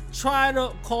bullshit. Try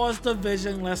to cause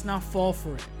division. Let's not fall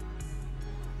for it.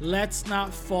 Let's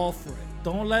not fall for it.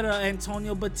 Don't let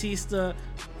Antonio Batista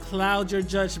cloud your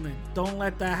judgment. Don't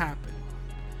let that happen.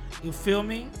 You feel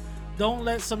me? Don't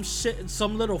let some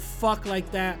little fuck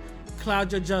like that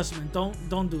cloud your judgment.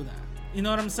 Don't do that. You know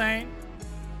what I'm saying?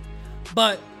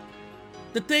 But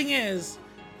the thing is,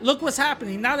 look what's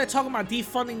happening. Now they're talking about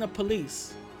defunding the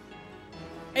police.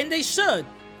 And they should.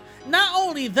 Not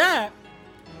only that,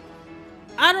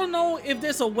 I don't know if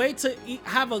there's a way to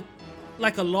have a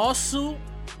lawsuit.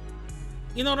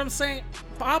 You know what I'm saying?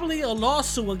 Probably a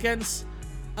lawsuit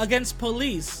against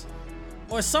police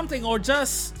or something, or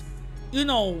just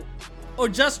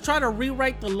try to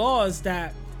rewrite the laws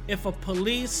that if a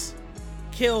police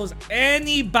kills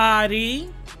anybody,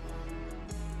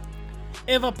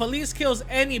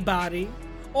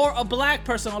 or a black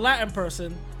person or Latin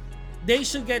person, they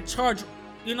should get charged,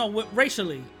 with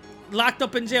racially, locked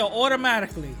up in jail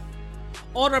automatically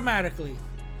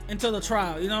until the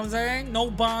trial. You know what I'm saying?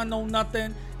 No bond, no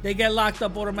nothing. They get locked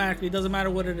up automatically. Doesn't matter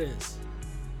what it is.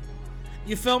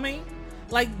 You feel me?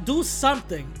 Like, do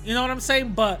something. You know what I'm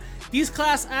saying? But these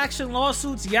class action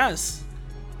lawsuits, yes.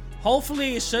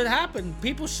 Hopefully it should happen.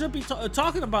 People should be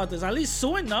talking about this. At least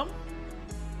suing them.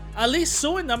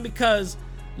 Because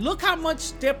look how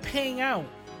much they're paying out.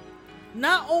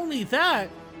 Not only that,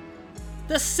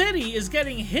 the city is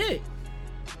getting hit.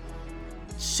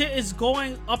 Shit is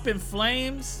going up in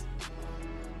flames.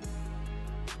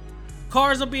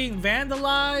 Cars are being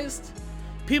vandalized.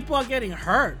 People are getting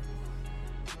hurt.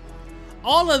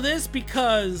 All of this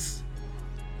because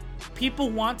people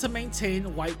want to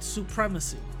maintain white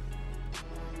supremacy.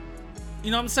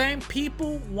 You know what I'm saying?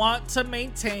 People want to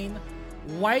maintain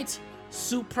white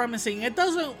supremacy. It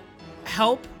doesn't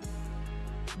help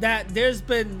that there's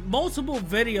been multiple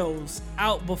videos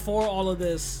out before all of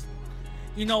this,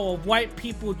 of white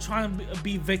people trying to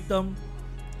be victim.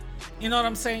 You know what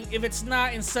I'm saying? If it's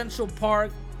not in Central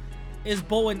Park, it's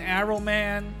Bow and Arrow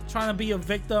Man trying to be a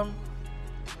victim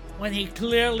when he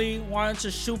clearly wanted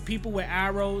to shoot people with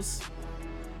arrows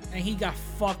and he got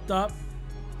fucked up.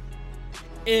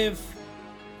 If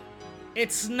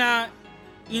it's not,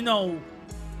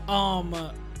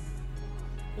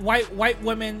 white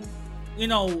women,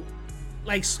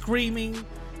 screaming,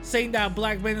 saying that a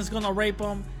black man is gonna rape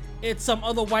them. It's some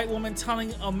other white woman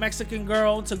telling a Mexican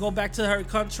girl to go back to her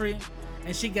country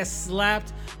and she gets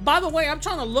slapped. By the way, I'm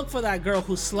trying to look for that girl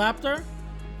who slapped her.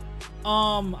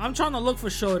 I'm trying to look for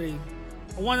Shorty.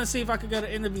 I want to see if I could get an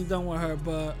interview done with her,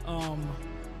 but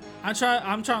I'm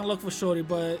trying to look for Shorty.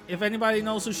 But if anybody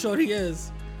knows who Shorty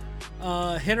is,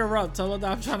 hit her up. Tell her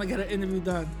that I'm trying to get an interview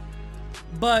done.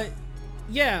 But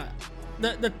yeah,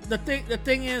 the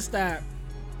thing is that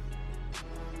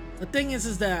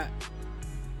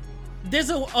there's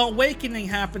an awakening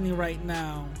happening right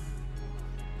now,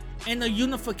 and a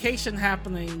unification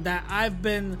happening that I've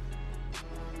been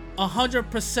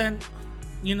 100%,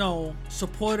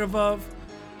 supportive of,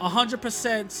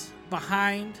 100%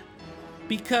 behind,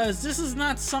 because this is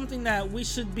not something that we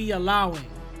should be allowing.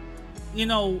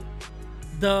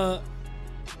 The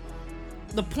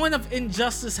point of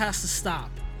injustice has to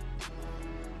stop.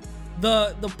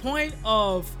 The point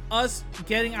of us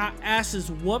getting our asses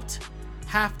whooped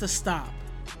have to stop.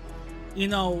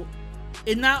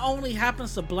 It not only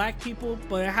happens to black people,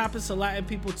 but it happens to Latin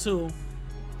people too,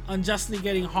 unjustly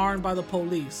getting harmed by the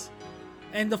police.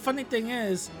 And the funny thing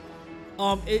is,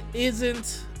 it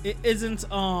isn't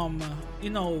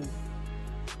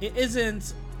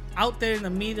out there in the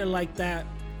media like that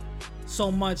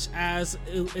so much as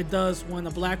it does when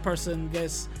a black person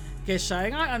gets shot.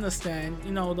 And I understand,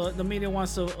 the media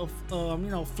wants to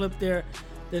flip their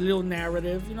little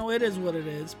narrative. It is what it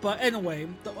is. But anyway,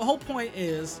 the whole point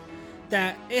is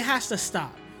that it has to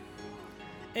stop.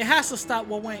 It has to stop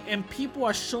one way, and people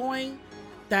are showing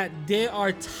that they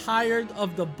are tired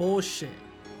of the bullshit.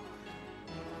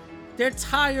 They're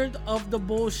tired of the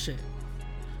bullshit.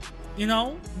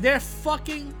 They're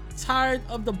fucking tired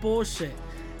of the bullshit.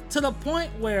 To the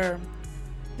point where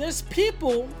there's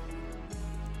people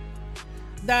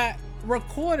that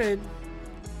recorded,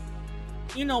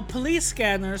 police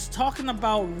scanners talking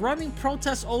about running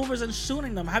protest overs and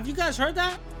shooting them. Have you guys heard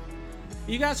that?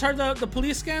 You guys heard the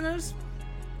police scanners?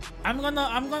 I'm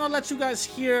gonna let you guys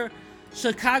hear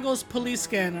Chicago's police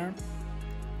scanner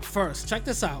first. Check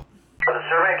this out. The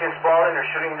survey is falling. They're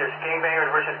shooting. There's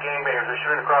gangbangers versus gangbangers. They're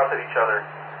shooting across at each other.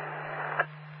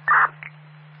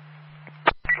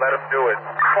 Let them do it.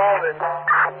 Falling.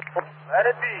 Let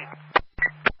it be.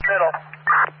 Middle.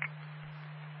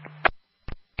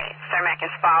 Cermak and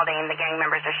Spalding, the gang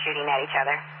members are shooting at each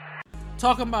other.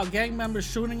 Talking about gang members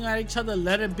shooting at each other,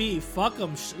 let it be. Fuck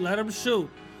them. Let them shoot.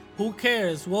 Who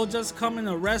cares? We'll just come and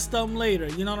arrest them later.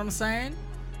 You know what I'm saying?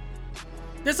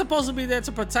 They're supposed to be there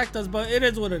to protect us, but it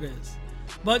is what it is.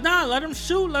 But nah, let them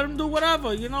shoot. Let them do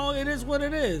whatever. It is what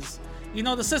it is.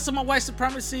 The system of white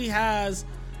supremacy has,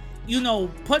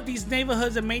 put these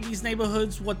neighborhoods and made these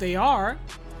neighborhoods what they are.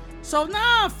 So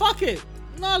nah, fuck it.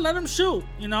 No, let them shoot,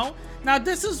 Now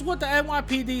this is what the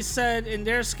NYPD said in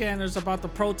their scanners about the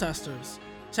protesters.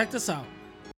 Check this out.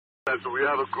 So we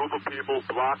have a group of people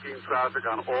blocking traffic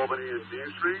on Albany and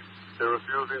Dean Street. They're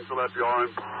refusing to let the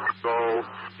orange go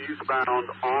eastbound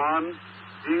on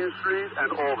Dean Street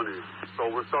and Albany. So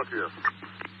we're stuck here.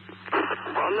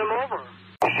 Run them over.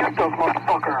 Shoot those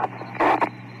motherfuckers.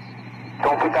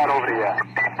 Don't put that over the air.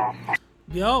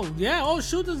 Yo, yeah,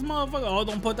 shoot this motherfucker.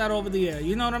 Don't put that over the air.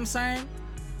 You know what I'm saying?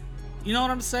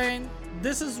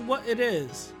 This is what it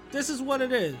is. This is what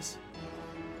it is.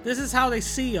 This is how they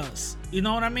see us. You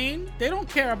know what I mean? They don't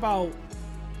care about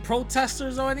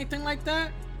protesters or anything like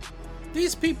that.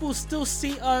 These people still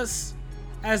see us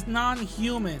as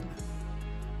non-human,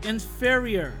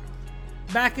 inferior.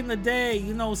 Back in the day,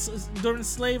 during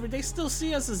slavery, they still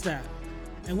see us as that.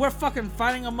 And we're fucking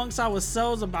fighting amongst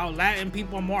ourselves about Latin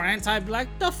people are more anti-black.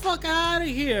 The fuck out of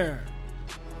here.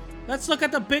 Let's look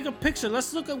at the bigger picture.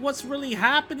 Let's look at what's really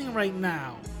happening right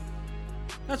now.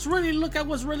 Let's really look at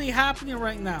what's really happening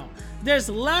right now. There's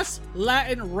less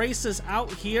Latin racists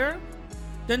out here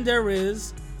than there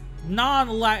is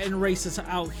non-Latin racists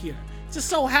out here. Just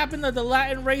so happen that the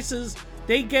Latin races,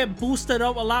 they get boosted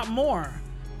up a lot more.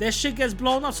 Their shit gets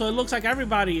blown up so it looks like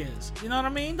everybody is. You know what I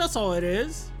mean? That's all it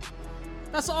is.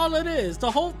 That's all it is. The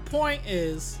whole point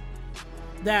is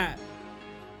that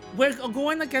we're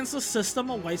going against a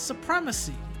system of white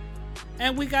supremacy.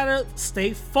 And we gotta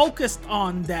stay focused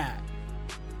on that.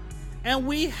 And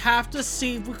we have to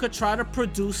see if we could try to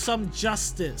produce some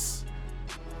justice.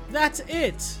 That's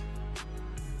it.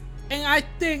 And I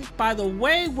think by the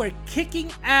way we're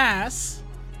kicking ass,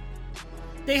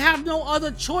 they have no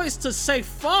other choice to say,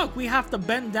 fuck, we have to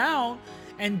bend down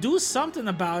and do something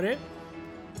about it.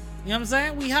 You know what I'm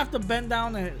saying? We have to bend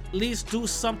down and at least do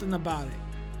something about it.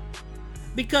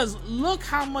 Because look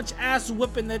how much ass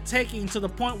whipping they're taking to the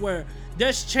point where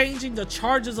they're changing the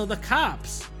charges of the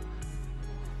cops.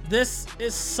 This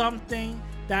is something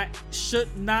that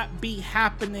should not be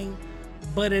happening,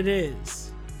 but it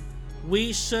is.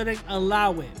 We shouldn't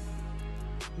allow it.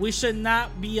 We should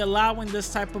not be allowing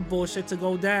this type of bullshit to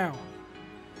go down. You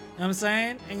know what I'm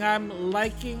saying? And I'm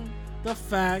liking the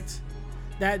fact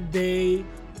that they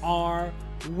are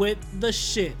with the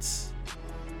shits.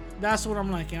 That's what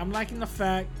I'm liking. I'm liking the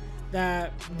fact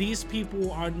that these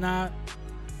people are not,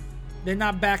 they're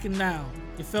not backing down.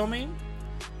 You feel me?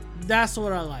 That's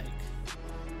what I like.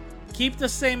 Keep the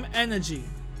same energy. You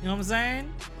know what I'm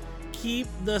saying? Keep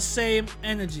the same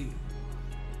energy.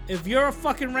 If you're a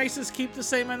fucking racist, keep the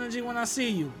same energy when I see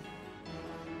you.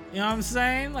 You know what I'm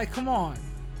saying? Like, come on.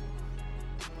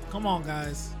 Come on,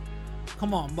 guys.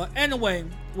 Come on. But anyway,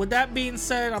 with that being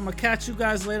said, I'm going to catch you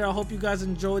guys later. I hope you guys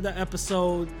enjoyed the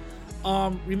episode.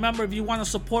 Remember, if you want to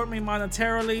support me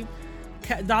monetarily,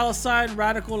 $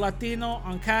 Radical Latino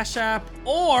on Cash App,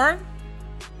 or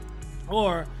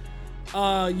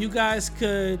you guys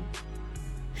could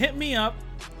hit me up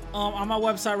on my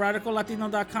website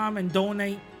radicallatino.com and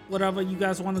donate whatever you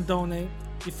guys want to donate.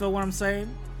 You feel what I'm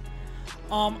saying?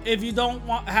 If you don't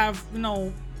want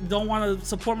don't want to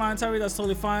support monetarily, that's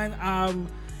totally fine.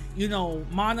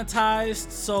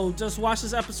 Monetized, so just watch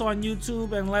this episode on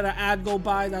YouTube and let an ad go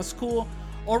by. That's cool.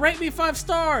 Or rate me 5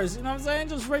 stars. You know what I'm saying?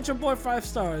 Just rate your boy 5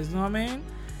 stars. You know what I mean?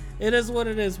 It is what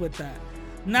it is with that.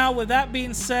 Now, with that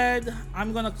being said,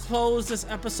 I'm gonna close this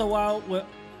episode out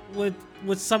with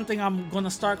something I'm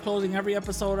gonna start closing every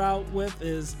episode out with.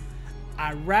 Is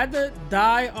I'd rather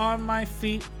die on my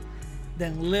feet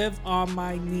than live on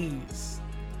my knees.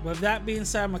 With that being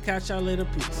said, I'm gonna catch y'all later.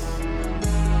 Peace.